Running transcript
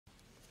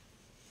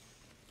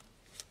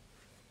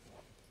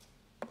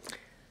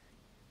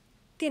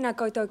Tēnā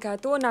koutou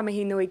katoa, ngā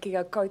mihi nui ki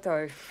a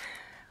koutou.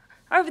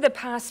 Over the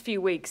past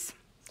few weeks,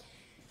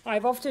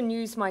 I've often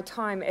used my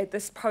time at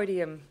this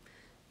podium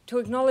to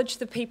acknowledge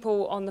the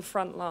people on the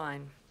front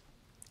line.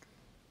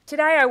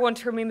 Today I want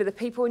to remember the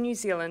people in New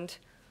Zealand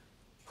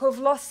who have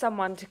lost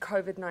someone to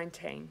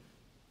COVID-19,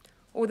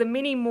 or the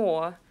many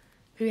more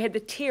who had the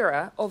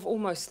terror of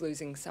almost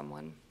losing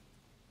someone.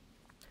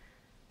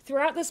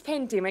 Throughout this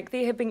pandemic,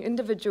 there have been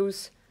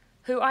individuals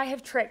who I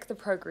have tracked the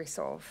progress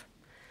of.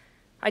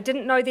 I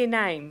didn't know their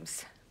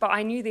names, but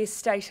I knew their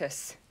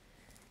status.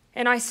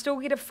 And I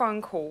still get a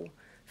phone call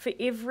for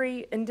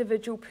every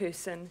individual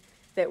person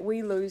that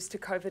we lose to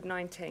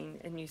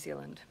COVID-19 in New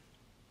Zealand.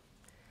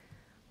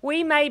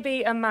 We may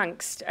be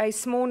amongst a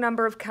small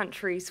number of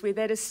countries where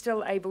that is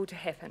still able to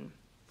happen,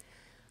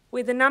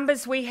 where the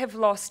numbers we have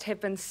lost have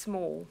been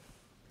small,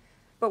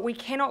 but we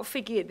cannot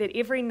forget that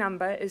every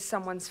number is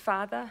someone's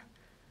father,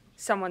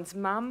 someone's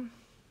mum,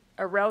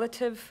 a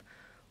relative,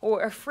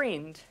 or a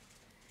friend,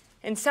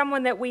 and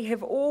someone that we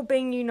have all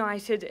been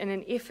united in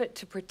an effort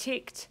to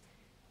protect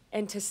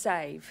and to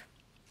save.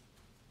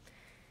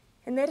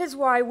 And that is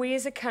why we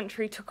as a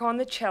country took on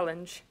the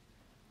challenge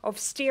of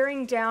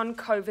staring down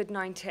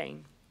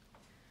COVID-19,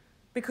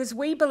 because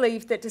we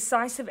believed that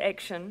decisive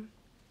action,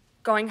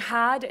 going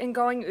hard and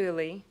going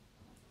early,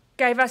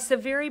 gave us the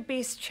very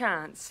best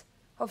chance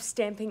of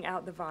stamping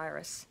out the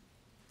virus.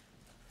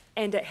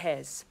 And it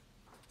has.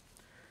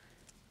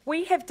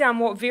 We have done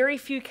what very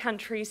few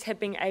countries have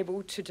been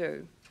able to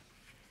do.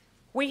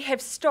 We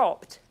have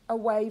stopped a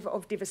wave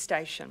of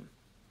devastation.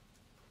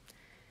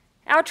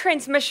 Our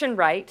transmission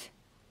rate,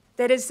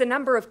 that is the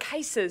number of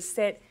cases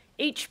that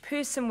each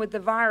person with the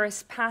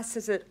virus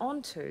passes it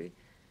on to,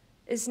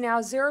 is now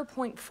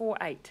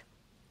 0.48,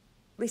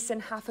 less than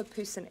half a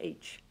person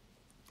each.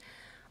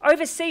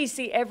 Overseas,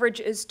 the average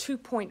is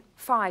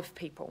 2.5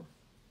 people.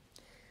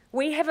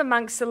 We have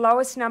amongst the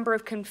lowest number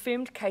of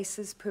confirmed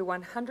cases per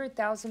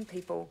 100,000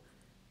 people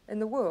in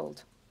the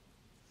world.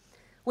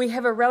 We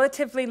have a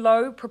relatively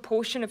low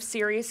proportion of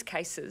serious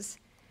cases,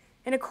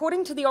 and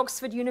according to the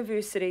Oxford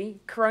University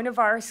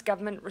Coronavirus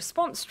Government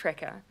Response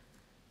Tracker,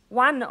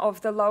 one of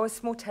the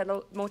lowest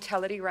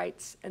mortality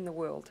rates in the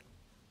world.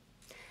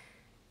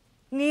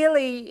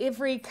 Nearly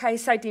every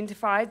case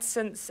identified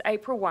since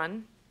April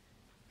 1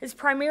 is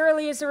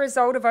primarily as a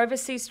result of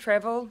overseas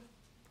travel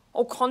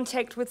or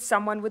contact with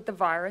someone with the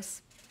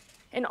virus,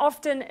 and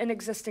often in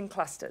existing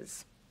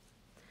clusters.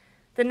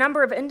 The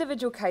number of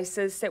individual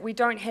cases that we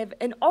don't have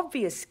an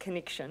obvious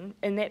connection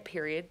in that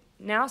period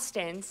now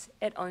stands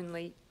at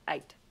only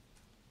 8.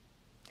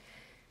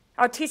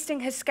 Our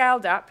testing has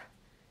scaled up,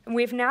 and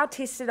we've now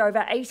tested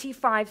over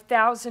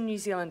 85,000 New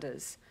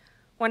Zealanders,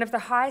 one of the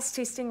highest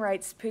testing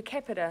rates per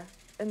capita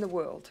in the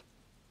world.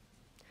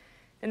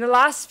 In the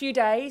last few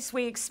days,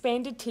 we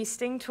expanded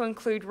testing to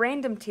include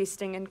random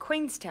testing in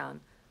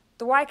Queenstown,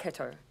 the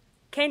Waikato,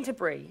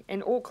 Canterbury,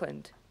 and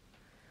Auckland.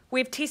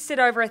 We've tested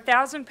over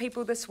 1,000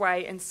 people this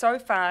way and so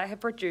far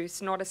have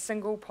produced not a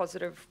single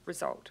positive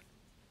result.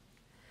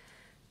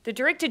 The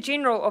Director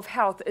General of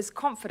Health is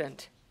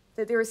confident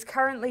that there is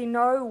currently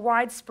no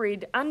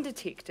widespread,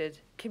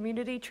 undetected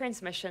community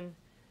transmission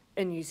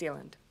in New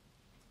Zealand.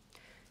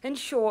 In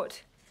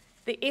short,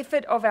 the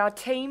effort of our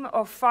team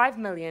of 5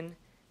 million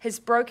has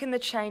broken the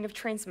chain of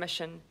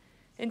transmission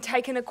and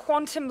taken a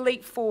quantum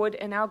leap forward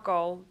in our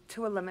goal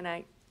to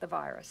eliminate the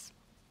virus.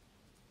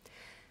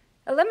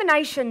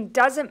 Elimination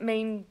doesn't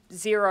mean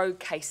 0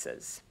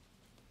 cases.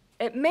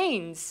 It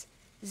means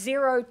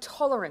 0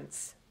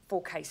 tolerance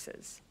for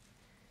cases.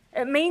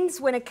 It means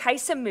when a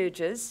case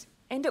emerges,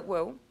 and it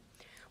will,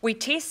 we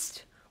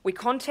test, we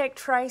contact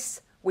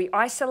trace, we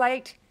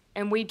isolate,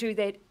 and we do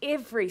that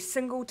every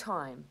single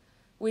time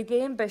with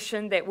the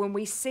ambition that when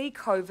we see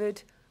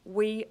COVID,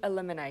 we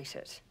eliminate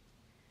it.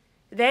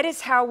 That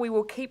is how we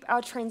will keep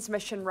our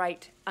transmission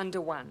rate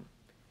under 1.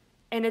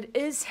 And it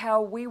is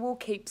how we will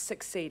keep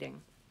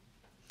succeeding.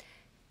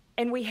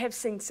 And we have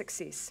seen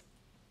success.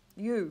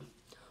 You,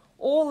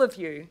 all of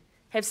you,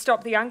 have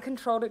stopped the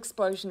uncontrolled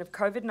explosion of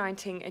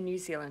COVID-19 in New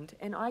Zealand,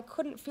 and I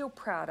couldn't feel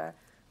prouder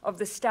of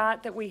the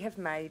start that we have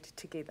made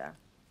together.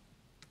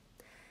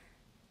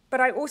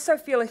 But I also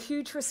feel a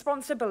huge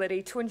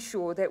responsibility to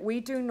ensure that we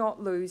do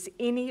not lose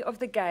any of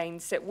the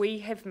gains that we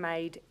have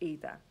made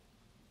either.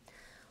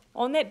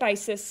 On that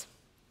basis,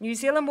 New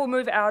Zealand will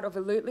move out of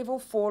Alert Level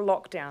 4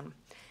 lockdown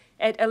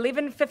at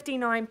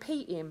 11:59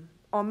 p.m.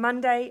 on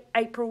Monday,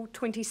 April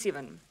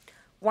 27,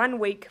 1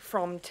 week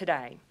from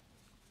today.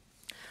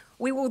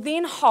 We will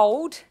then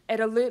hold at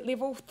Alert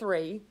Level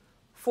 3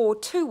 for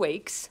 2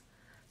 weeks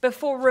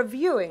before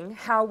reviewing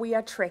how we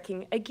are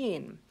tracking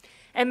again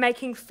and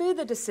making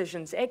further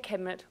decisions at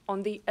Cabinet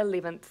on the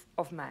 11th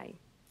of May.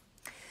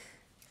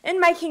 In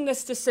making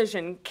this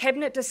decision,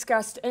 Cabinet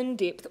discussed in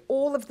depth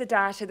all of the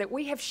data that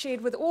we have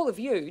shared with all of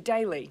you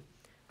daily.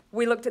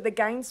 We looked at the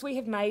gains we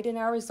have made in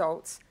our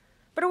results,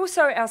 but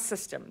also our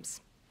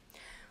systems.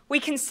 We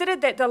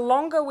considered that the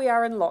longer we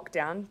are in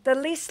lockdown, the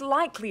less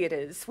likely it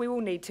is we will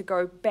need to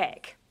go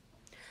back.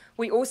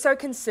 We also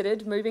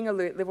considered moving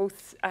alert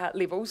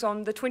levels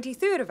on the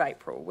 23rd of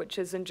April, which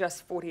is in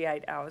just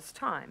 48 hours'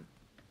 time.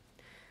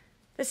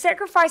 The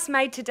sacrifice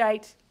made to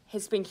date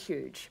has been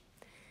huge,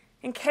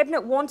 and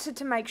Cabinet wanted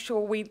to make sure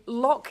we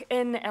lock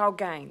in our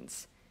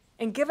gains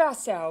and give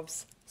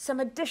ourselves some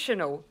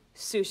additional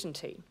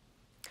certainty.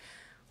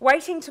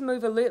 Waiting to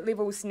move alert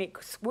levels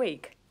next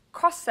week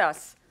costs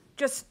us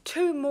just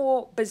 2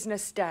 more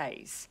business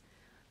days,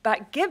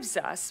 but gives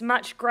us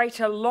much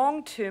greater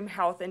long-term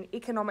health and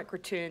economic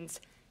returns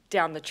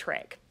down the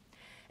track.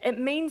 It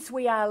means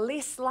we are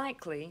less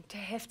likely to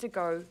have to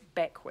go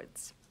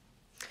backwards.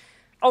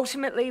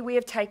 Ultimately, we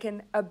have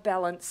taken a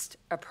balanced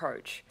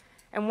approach,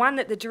 and one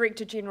that the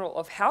Director General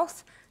of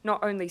Health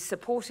not only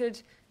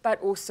supported, but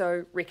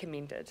also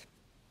recommended.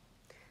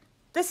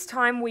 This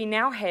time we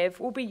now have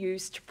will be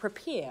used to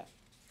prepare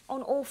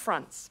on all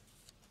fronts.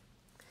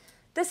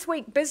 This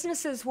week,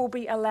 businesses will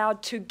be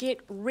allowed to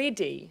get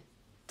ready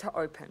to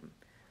open,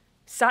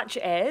 such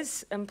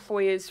as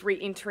employers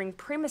re-entering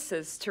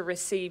premises to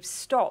receive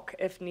stock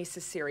if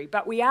necessary.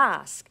 But we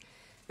ask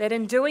that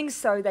in doing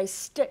so, they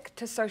stick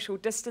to social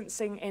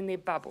distancing and their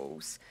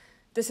bubbles.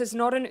 This is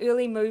not an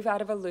early move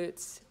out of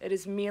alerts. It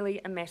is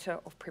merely a matter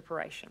of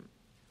preparation.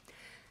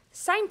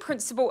 Same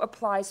principle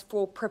applies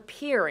for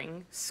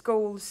preparing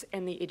schools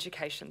and the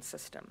education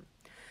system.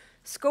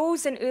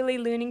 Schools and early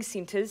learning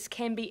centres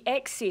can be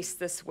accessed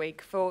this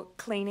week for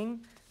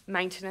cleaning,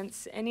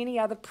 maintenance, and any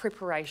other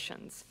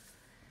preparations.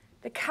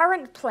 The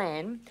current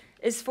plan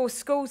is for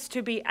schools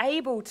to be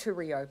able to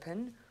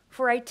reopen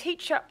for a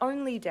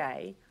teacher-only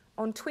day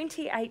on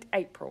 28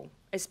 April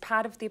as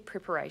part of their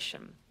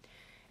preparation.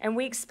 And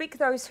we expect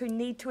those who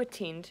need to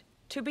attend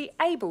to be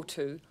able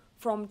to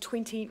from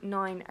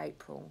 29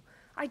 April.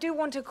 I do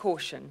want to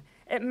caution,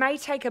 it may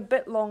take a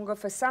bit longer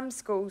for some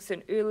schools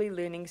and early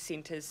learning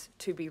centres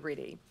to be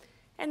ready,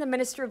 and the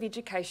Minister of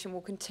Education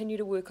will continue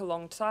to work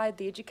alongside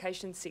the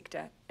education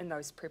sector in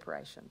those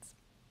preparations.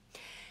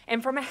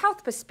 And from a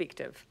health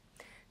perspective,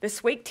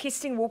 this week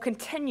testing will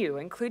continue,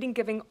 including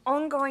giving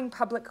ongoing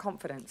public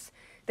confidence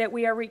that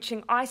we are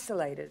reaching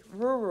isolated,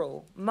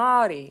 rural,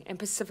 Māori and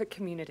Pacific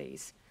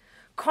communities.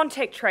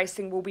 Contact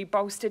tracing will be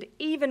bolstered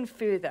even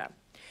further,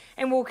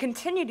 and we'll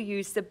continue to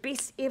use the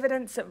best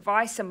evidence,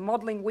 advice and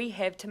modelling we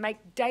have to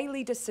make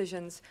daily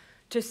decisions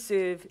to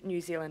serve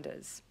New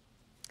Zealanders.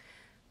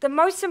 The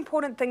most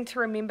important thing to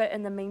remember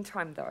in the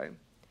meantime, though,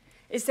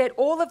 is that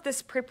all of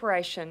this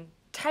preparation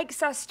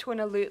takes us to an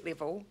alert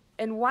level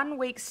in 1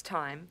 week's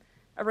time,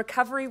 a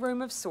recovery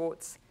room of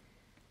sorts,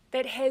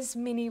 that has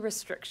many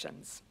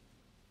restrictions.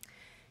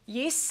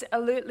 Yes,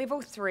 alert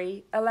level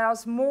 3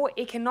 allows more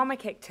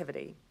economic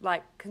activity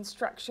like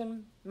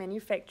construction,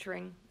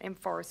 manufacturing and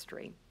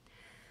forestry,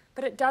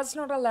 but it does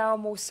not allow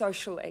more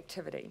social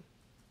activity,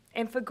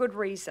 and for good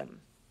reason.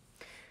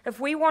 If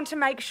we want to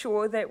make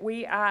sure that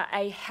we are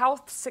a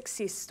health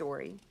success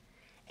story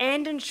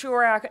and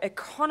ensure our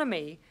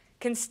economy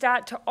can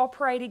start to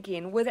operate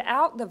again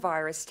without the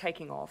virus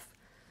taking off,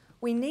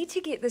 we need to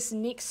get this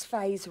next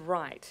phase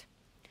right.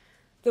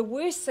 The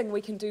worst thing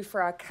we can do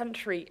for our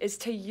country is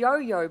to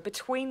yo-yo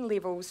between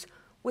levels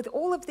with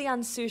all of the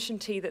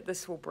uncertainty that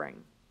this will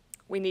bring.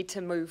 We need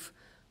to move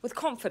with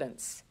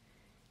confidence,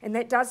 and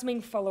that does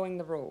mean following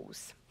the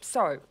rules.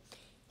 So,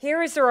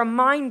 here is a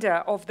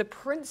reminder of the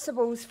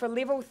principles for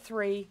level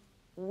 3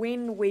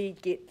 when we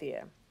get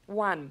there.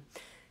 1,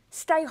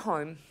 stay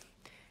home.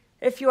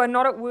 If you are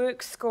not at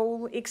work,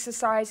 school,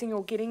 exercising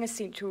or getting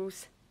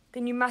essentials,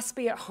 then you must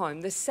be at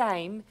home, the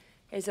same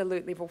as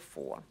alert level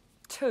 4.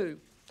 2,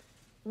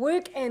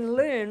 work and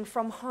learn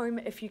from home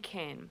if you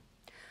can.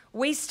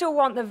 We still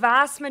want the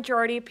vast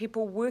majority of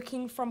people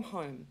working from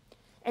home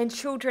and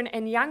children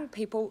and young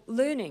people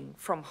learning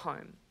from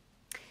home.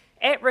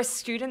 At-risk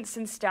students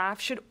and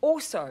staff should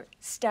also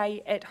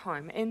stay at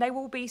home, and they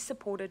will be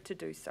supported to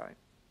do so.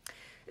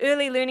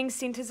 Early learning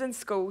centres and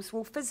schools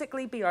will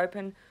physically be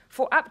open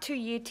for up to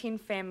Year 10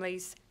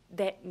 families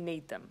that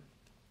need them.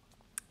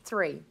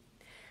 3,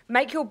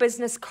 make your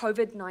business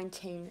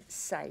COVID-19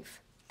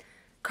 safe.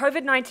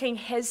 COVID-19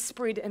 has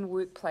spread in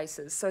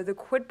workplaces, so the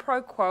quid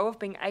pro quo of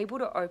being able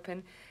to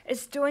open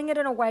is doing it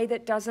in a way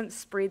that doesn't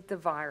spread the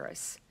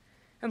virus.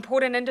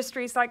 Important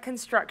industries like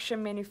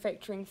construction,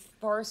 manufacturing,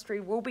 forestry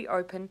will be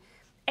open,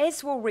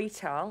 as will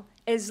retail,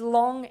 as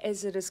long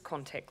as it is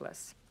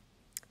contactless.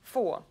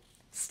 4,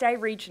 stay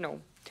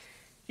regional.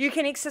 You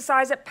can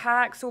exercise at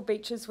parks or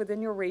beaches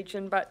within your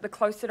region, but the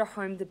closer to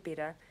home, the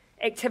better.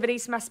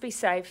 Activities must be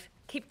safe.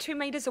 Keep 2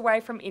 metres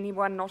away from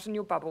anyone not in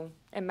your bubble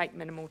and make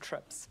minimal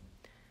trips.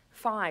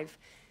 5,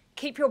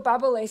 keep your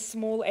bubble as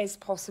small as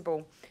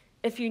possible.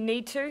 If you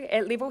need to,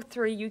 at level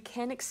 3, you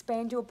can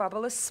expand your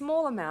bubble a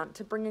small amount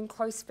to bring in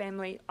close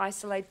family,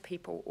 isolated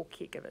people or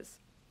caregivers.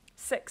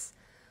 6,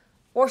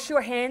 wash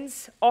your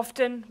hands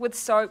often with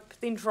soap,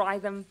 then dry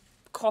them,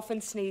 cough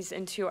and sneeze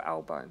into your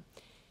elbow.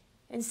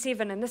 And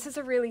 7, and this is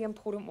a really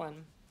important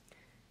one,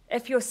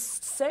 if you're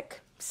sick,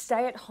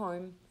 stay at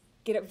home,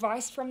 get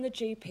advice from the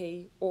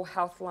GP or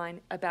Healthline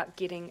about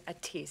getting a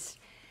test,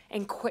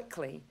 and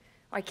quickly.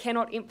 I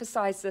cannot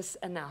emphasise this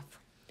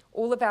enough.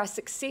 All of our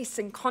success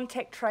in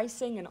contact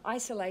tracing and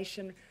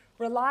isolation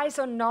relies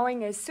on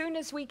knowing as soon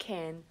as we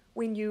can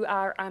when you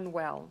are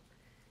unwell.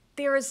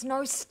 There is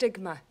no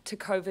stigma to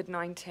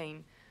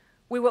COVID-19.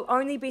 We will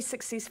only be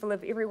successful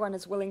if everyone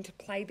is willing to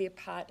play their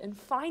part in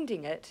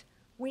finding it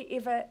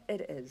wherever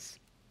it is.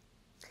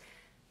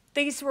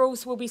 These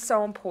rules will be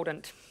so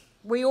important.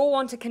 We all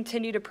want to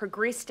continue to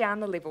progress down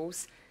the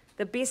levels.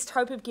 The best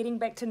hope of getting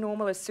back to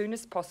normal as soon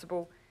as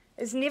possible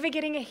is never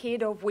getting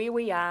ahead of where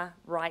we are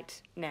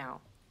right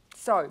now.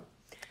 So,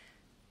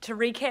 to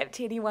recap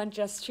to anyone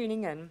just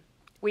tuning in,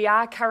 we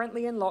are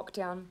currently in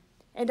lockdown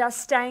and are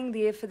staying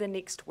there for the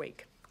next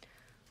week.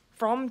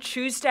 From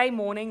Tuesday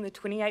morning, the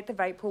 28th of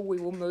April, we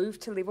will move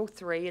to level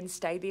 3 and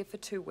stay there for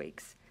 2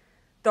 weeks.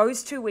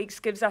 Those 2 weeks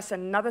gives us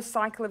another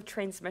cycle of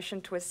transmission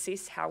to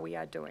assess how we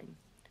are doing.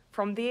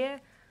 From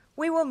there,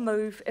 we will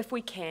move if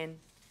we can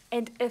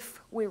and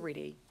if we're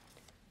ready,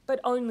 but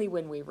only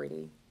when we're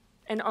ready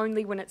and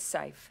only when it's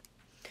safe.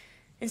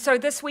 And so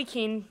this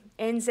weekend,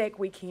 Anzac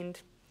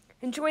weekend,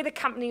 enjoy the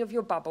company of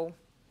your bubble,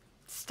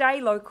 stay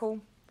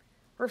local,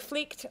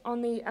 reflect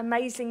on the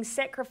amazing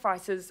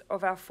sacrifices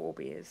of our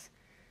forebears.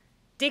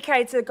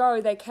 Decades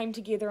ago, they came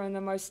together in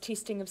the most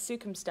testing of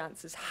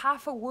circumstances,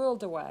 half a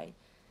world away,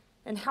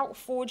 and helped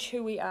forge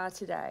who we are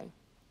today.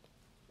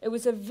 It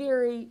was a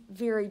very,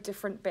 very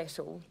different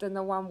battle than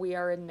the one we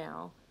are in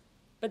now,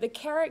 but the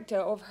character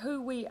of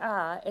who we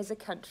are as a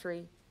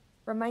country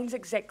remains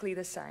exactly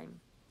the same.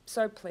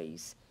 So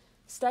please,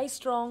 stay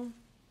strong,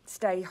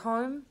 stay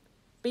home,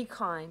 be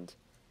kind,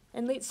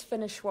 and let's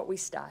finish what we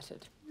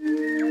started.